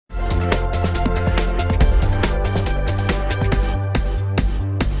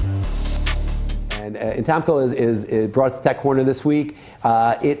Itamco is brought us to TechCorner this week.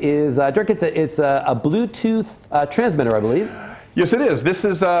 It is, Dirk, it's a Bluetooth transmitter, I believe. Yes, it is. This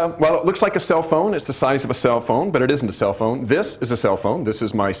is, well, it looks like a cell phone. It's the size of a cell phone, but it isn't a cell phone. This is a cell phone. This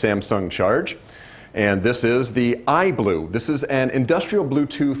is my Samsung Charge. And this is the iBlue. This is an industrial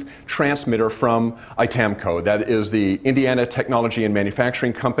Bluetooth transmitter from Itamco. That is the Indiana Technology and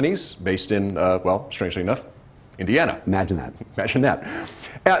Manufacturing Companies, based in, well, strangely enough, Indiana. Imagine that. Imagine that.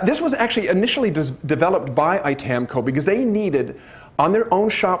 This was actually initially developed by Itamco because they needed, on their own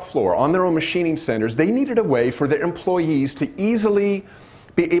shop floor, on their own machining centers, they needed a way for their employees to easily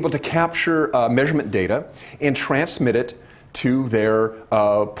be able to capture measurement data and transmit it to their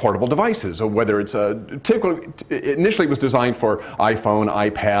portable devices, or whether it's initially it was designed for iPhone,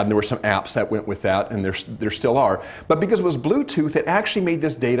 iPad, and there were some apps that went with that, and there still are. But because it was Bluetooth, it actually made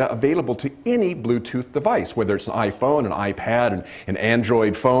this data available to any Bluetooth device, whether it's an iPhone, an iPad, an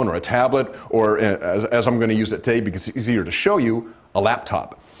Android phone, or a tablet, or as I'm going to use it today because it's easier to show you, a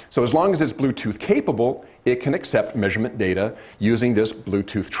laptop. So as long as it's Bluetooth capable, it can accept measurement data using this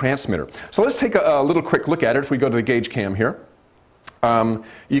Bluetooth transmitter. So let's take a little quick look at it. If we go to the gauge cam here,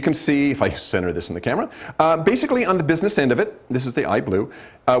 you can see, if I center this in the camera, basically on the business end of it, this is the iBlue,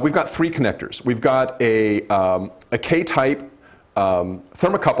 we've got three connectors. We've got a K-type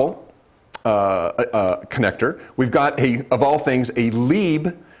thermocouple connector. We've got, of all things, a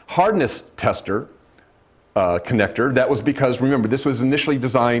Lieb hardness tester connector. That was because, remember, this was initially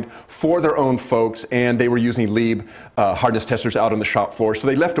designed for their own folks, and they were using Lieb hardness testers out on the shop floor, so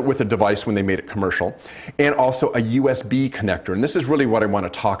they left it with a device when they made it commercial. And also a USB connector, and this is really what I want to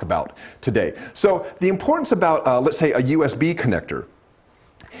talk about today. So the importance about, let's say, a USB connector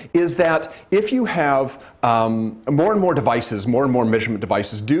is that if you have more and more devices, more and more measurement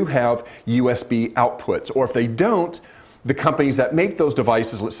devices do have USB outputs, or if they don't, the companies that make those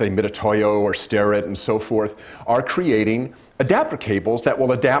devices, let's say Mitutoyo or Starrett and so forth, are creating adapter cables that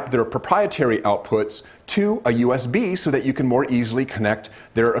will adapt their proprietary outputs to a USB so that you can more easily connect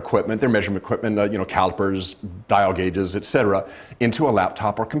their equipment, their measurement equipment, calipers, dial gauges, etc., into a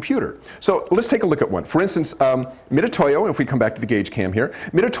laptop or computer. So let's take a look at one. For instance, Mitutoyo, if we come back to the gauge cam here,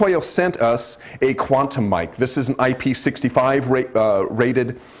 Mitutoyo sent us a quantum mic. This is an IP65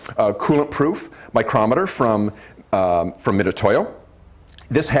 rated coolant-proof micrometer from Mitutoyo.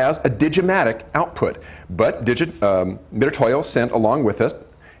 This has a Digimatic output, but Mitutoyo sent along with us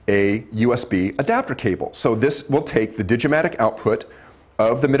a USB adapter cable. So this will take the Digimatic output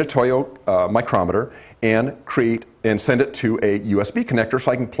of the Mitutoyo micrometer and send it to a USB connector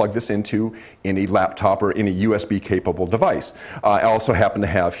so I can plug this into any laptop or any USB capable device. I also happen to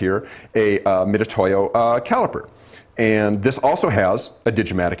have here a Mitutoyo caliper. And this also has a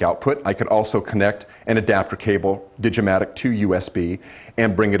Digimatic output. I could also connect an adapter cable, Digimatic to USB,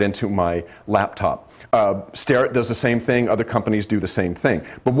 and bring it into my laptop. Starrett does the same thing. Other companies do the same thing.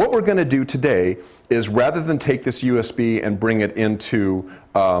 But what we're going to do today is, rather than take this USB and bring it into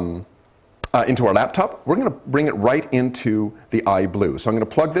our laptop, we're going to bring it right into the iBlue. So I'm going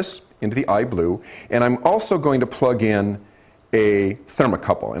to plug this into the iBlue, and I'm also going to plug in a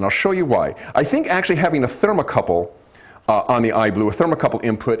thermocouple, and I'll show you why. I think actually having a thermocouple on the iBlue, a thermocouple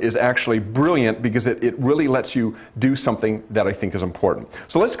input, is actually brilliant because it really lets you do something that I think is important.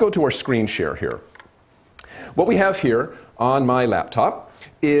 So let's go to our screen share here. What we have here on my laptop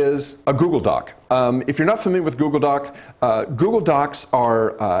is a Google Doc. If you're not familiar with Google Doc, Google Docs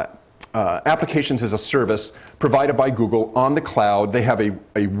are applications as a service provided by Google on the cloud. They have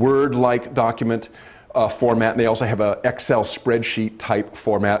a Word-like document format, and they also have an Excel spreadsheet type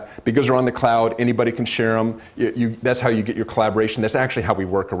format. Because they're on the cloud, anybody can share them. That's how you get your collaboration. That's actually how we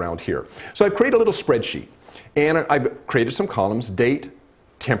work around here. So I've created a little spreadsheet, and I've created some columns: date,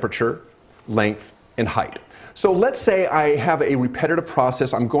 temperature, length, and height. So let's say I have a repetitive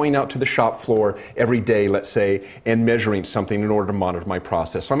process. I'm going out to the shop floor every day, let's say, and measuring something in order to monitor my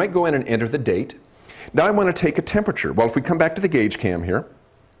process. So I might go in and enter the date. Now I want to take a temperature. Well, if we come back to the gauge cam here,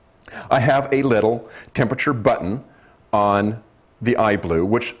 I have a little temperature button on the iBlue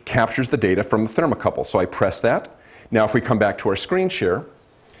which captures the data from the thermocouple. So I press that. Now if we come back to our screen share,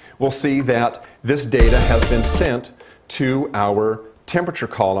 we'll see that this data has been sent to our temperature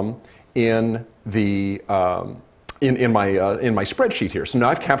column in the in my spreadsheet here. So now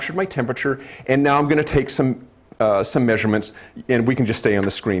I've captured my temperature, and now I'm going to take some measurements, and we can just stay on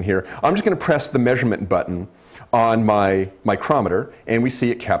the screen here. I'm just going to press the measurement button on my micrometer, and we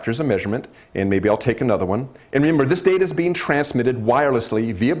see it captures a measurement, and maybe I'll take another one. And remember, this data is being transmitted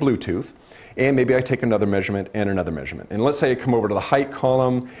wirelessly via Bluetooth, and maybe I take another measurement and another measurement. And let's say I come over to the height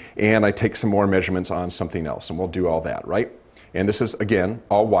column, and I take some more measurements on something else, and we'll do all that, right? And this is, again,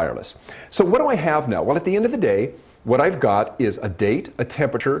 all wireless. So what do I have now? Well, at the end of the day, what I've got is a date, a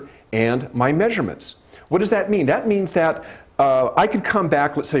temperature, and my measurements. What does that mean? That means that I could come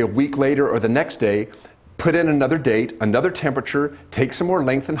back, let's say a week later or the next day, put in another date, another temperature, take some more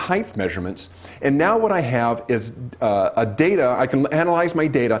length and height measurements, and now what I have is data. I can analyze my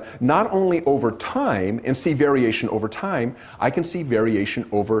data not only over time and see variation over time, I can see variation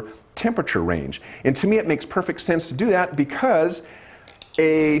over temperature range. And to me it makes perfect sense to do that because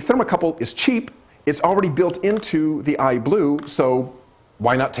a thermocouple is cheap, it's already built into the iBlue, so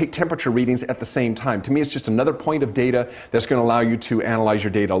why not take temperature readings at the same time? To me, it's just another point of data that's going to allow you to analyze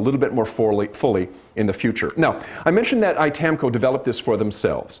your data a little bit more fully in the future. Now, I mentioned that Itamco developed this for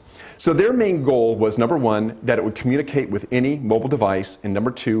themselves. So their main goal was, number one, that it would communicate with any mobile device, and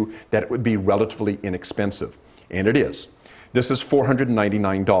number two, that it would be relatively inexpensive. And it is. This is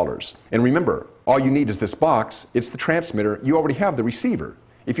 $499. And remember, all you need is this box, it's the transmitter, you already have the receiver.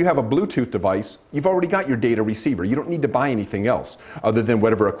 If you have a Bluetooth device, you've already got your data receiver. You don't need to buy anything else other than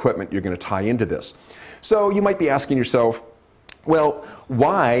whatever equipment you're going to tie into this. So you might be asking yourself, well,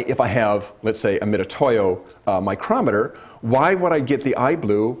 why, if I have, let's say, a Mitutoyo micrometer, why would I get the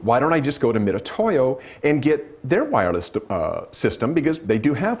iBlue? Why don't I just go to Mitutoyo and get their wireless system, because they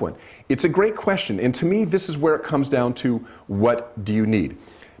do have one? It's a great question, and to me, this is where it comes down to, what do you need?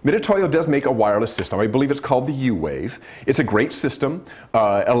 Mitutoyo does make a wireless system. I believe it's called the U-Wave. It's a great system.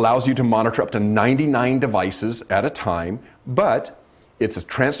 It allows you to monitor up to 99 devices at a time, but it's a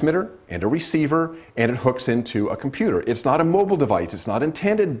transmitter and a receiver, and it hooks into a computer. It's not a mobile device. It's not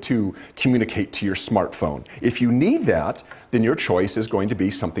intended to communicate to your smartphone. If you need that, then your choice is going to be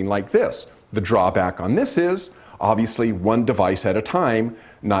something like this. The drawback on this is, obviously, one device at a time,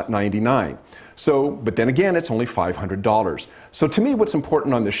 not 99. So, but then again, it's only $500. So to me, what's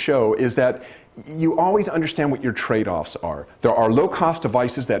important on this show is that you always understand what your trade-offs are. There are low-cost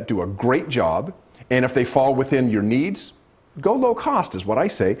devices that do a great job, and if they fall within your needs, go low cost is what I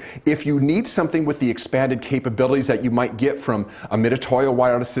say. If you need something with the expanded capabilities that you might get from a Mitutoyo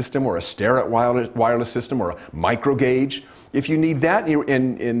wireless system or a Starrett wireless system or a micro gauge, if you need that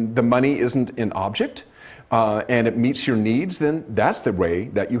and the money isn't an object, and it meets your needs, then that's the way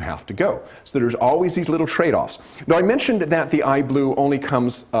that you have to go. So there's always these little trade-offs. Now, I mentioned that the iBlue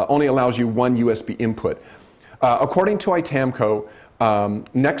only allows you one USB input. According to Itamco,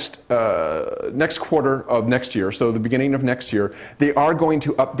 next quarter of next year, so the beginning of next year, they are going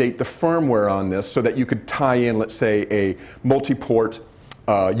to update the firmware on this so that you could tie in, let's say, a multi-port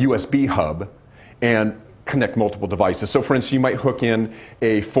USB hub and connect multiple devices. So for instance, you might hook in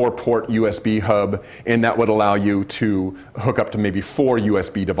a 4-port USB hub, and that would allow you to hook up to maybe 4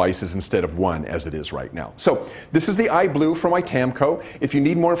 USB devices instead of 1 as it is right now. So this is the iBlue from Itamco. If you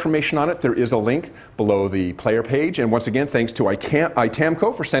need more information on it, there is a link below the player page. And once again, thanks to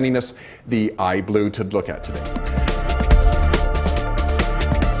Itamco for sending us the iBlue to look at today.